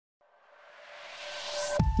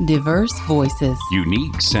Diverse voices.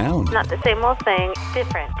 Unique sound. Not the same old thing.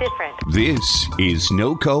 Different. This is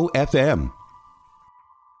NoCo FM.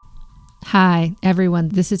 Hi, everyone.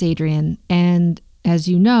 This is Adrienne. And as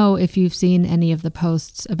you know, if you've seen any of the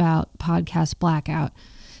posts about Podcast Blackout,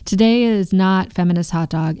 today is not Feminist Hot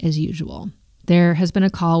Dog as usual. There has been a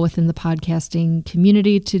call within the podcasting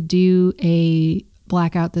community to do a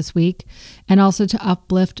blackout this week and also to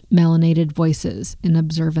uplift melanated voices in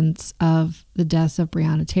observance of the deaths of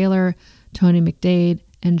Breonna Taylor, Tony McDade,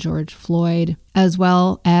 and George Floyd, as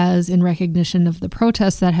well as in recognition of the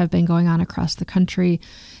protests that have been going on across the country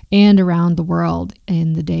and around the world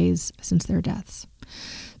in the days since their deaths.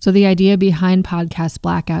 So the idea behind Podcast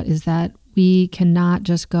Blackout is that we cannot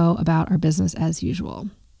just go about our business as usual.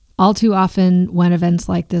 All too often, when events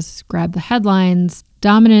like this grab the headlines,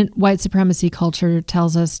 dominant white supremacy culture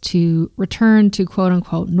tells us to return to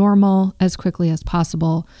quote-unquote normal as quickly as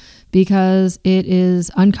possible because it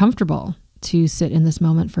is uncomfortable to sit in this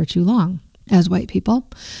moment for too long as white people.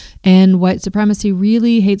 And white supremacy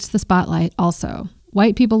really hates the spotlight also.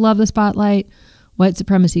 White people love the spotlight. White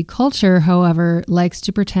supremacy culture, however, likes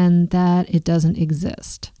to pretend that it doesn't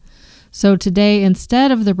exist. So today,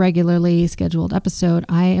 instead of the regularly scheduled episode,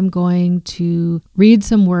 I am going to read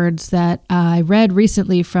some words that I read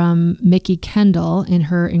recently from Mikki Kendall in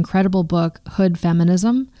her incredible book, Hood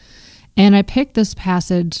Feminism. And I picked this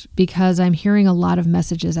passage because I'm hearing a lot of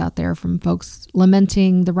messages out there from folks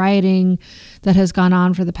lamenting the rioting that has gone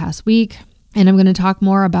on for the past week. And I'm going to talk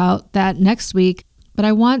more about that next week. But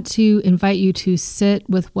I want to invite you to sit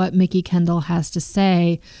with what Mikki Kendall has to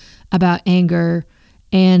say about anger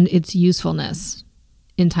and its usefulness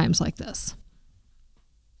in times like this.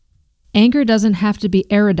 Anger doesn't have to be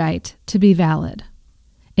erudite to be valid.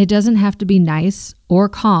 It doesn't have to be nice or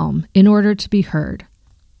calm in order to be heard.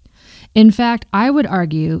 In fact, I would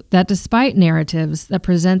argue that despite narratives that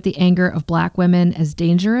present the anger of Black women as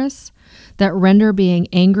dangerous, that render being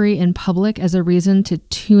angry in public as a reason to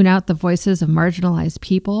tune out the voices of marginalized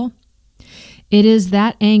people, it is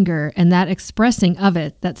that anger and that expressing of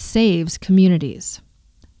it that saves communities.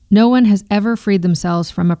 No one has ever freed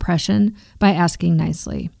themselves from oppression by asking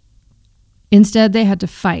nicely. Instead, they had to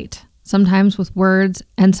fight, sometimes with words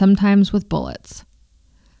and sometimes with bullets.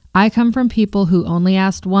 I come from people who only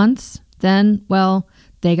asked once, then, well,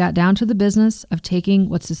 they got down to the business of taking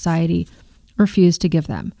what society refused to give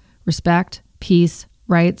them. Respect, peace,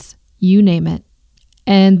 rights, you name it.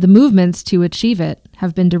 And the movements to achieve it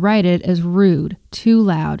have been derided as rude, too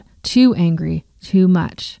loud, too angry, too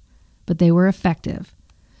much. But they were effective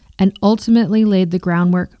and ultimately laid the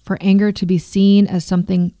groundwork for anger to be seen as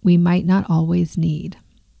something we might not always need.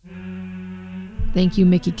 Thank you,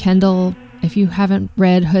 Mikki Kendall. If you haven't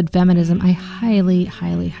read Hood Feminism, I highly,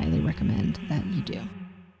 highly, highly recommend that you do.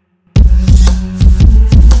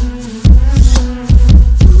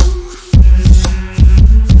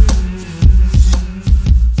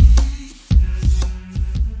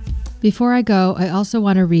 Before I go, I also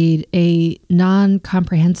want to read a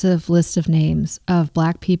non-comprehensive list of names of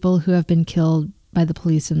Black people who have been killed by the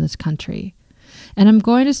police in this country. And I'm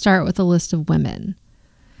going to start with a list of women,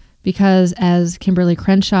 because as Kimberly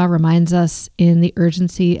Crenshaw reminds us in The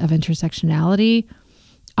Urgency of Intersectionality,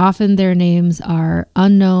 often their names are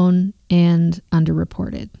unknown and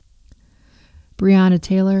underreported. Breonna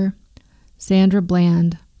Taylor, Sandra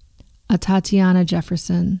Bland, Atatiana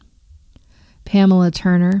Jefferson, Pamela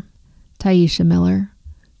Turner, Tyisha Miller,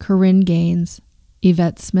 Corinne Gaines,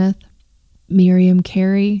 Yvette Smith, Miriam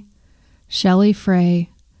Carey, Shelley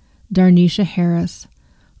Frey, Darnisha Harris,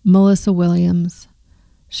 Melissa Williams,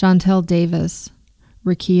 Chantel Davis,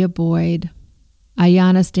 Rakia Boyd,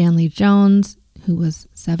 Ayanna Stanley Jones, who was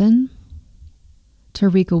 7,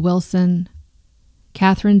 Tarika Wilson,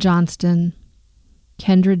 Katherine Johnston,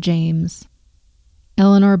 Kendra James,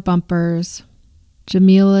 Eleanor Bumpers,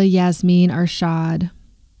 Jamila Yasmin Arshad,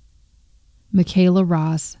 Michaela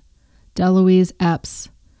Ross, Deloise Epps,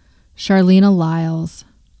 Charlena Lyles,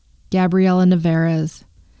 Gabriela Navarez,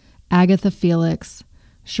 Agatha Felix,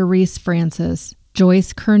 Sharice Francis,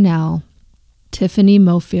 Joyce Cornell, Tiffany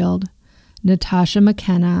Mofield, Natasha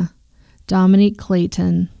McKenna, Dominique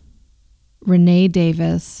Clayton, Renee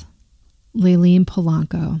Davis, Laylene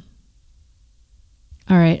Polanco.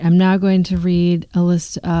 All right, I'm now going to read a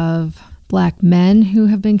list of Black men who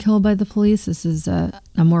have been killed by the police. This is a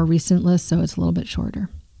more recent list, so it's a little bit shorter.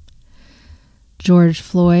 George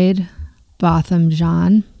Floyd, Botham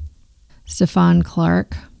Jean, Stephon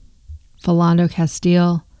Clark, Philando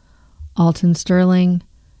Castile, Alton Sterling,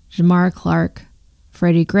 Jamar Clark,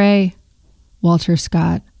 Freddie Gray, Walter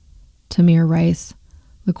Scott, Tamir Rice,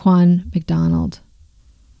 Laquan McDonald.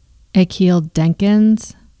 Akil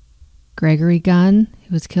Denkins, Gregory Gunn,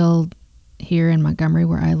 who was killed here in Montgomery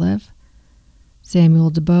where I live,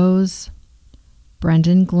 Samuel DuBose,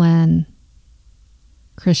 Brendan Glenn,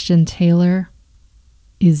 Christian Taylor,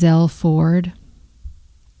 Ezell Ford,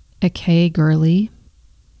 Akay Gurley,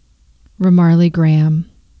 Ramarley Graham,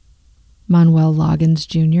 Manuel Loggins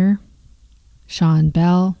Jr., Sean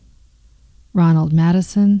Bell, Ronald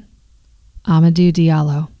Madison, Amadou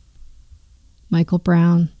Diallo, Michael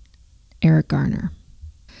Brown, Eric Garner.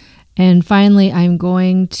 And finally, I'm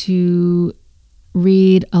going to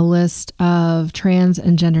read a list of trans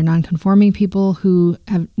and gender nonconforming people who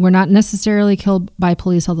were not necessarily killed by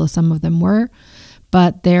police, although some of them were,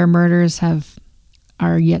 but their murders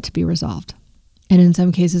are yet to be resolved, and in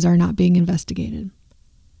some cases are not being investigated.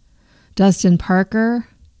 Dustin Parker,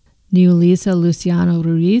 Neulisa Luciano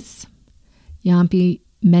Ruiz, Yampi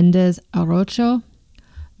Mendez Arocho,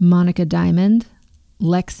 Monica Diamond,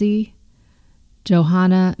 Lexi,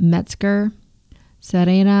 Johanna Metzger,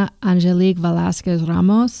 Serena Angelique Velasquez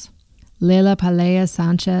Ramos, Leila Palea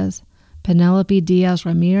Sanchez, Penelope Diaz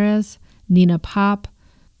Ramirez, Nina Pop,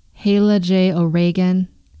 Hayla J. O'Regan,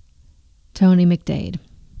 Tony McDade.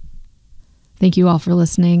 Thank you all for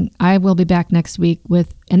listening. I will be back next week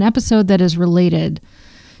with an episode that is related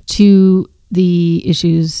to the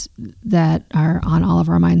issues that are on all of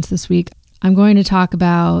our minds this week. I'm going to talk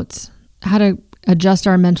about how to adjust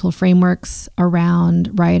our mental frameworks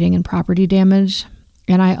around rioting and property damage.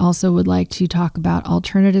 And I also would like to talk about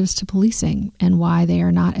alternatives to policing and why they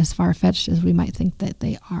are not as far-fetched as we might think that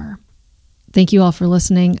they are. Thank you all for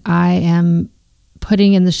listening. I am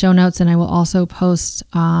putting in the show notes, and I will also post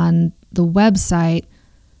on the website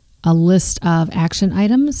a list of action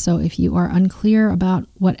items. So if you are unclear about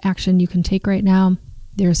what action you can take right now,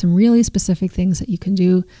 there are some really specific things that you can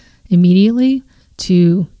do immediately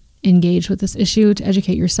to engage with this issue, to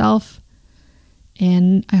educate yourself.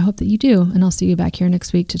 And I hope that you do. And I'll see you back here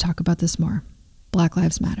next week to talk about this more. Black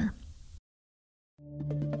Lives Matter.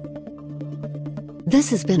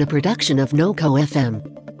 This has been a production of NoCo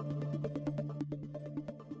FM.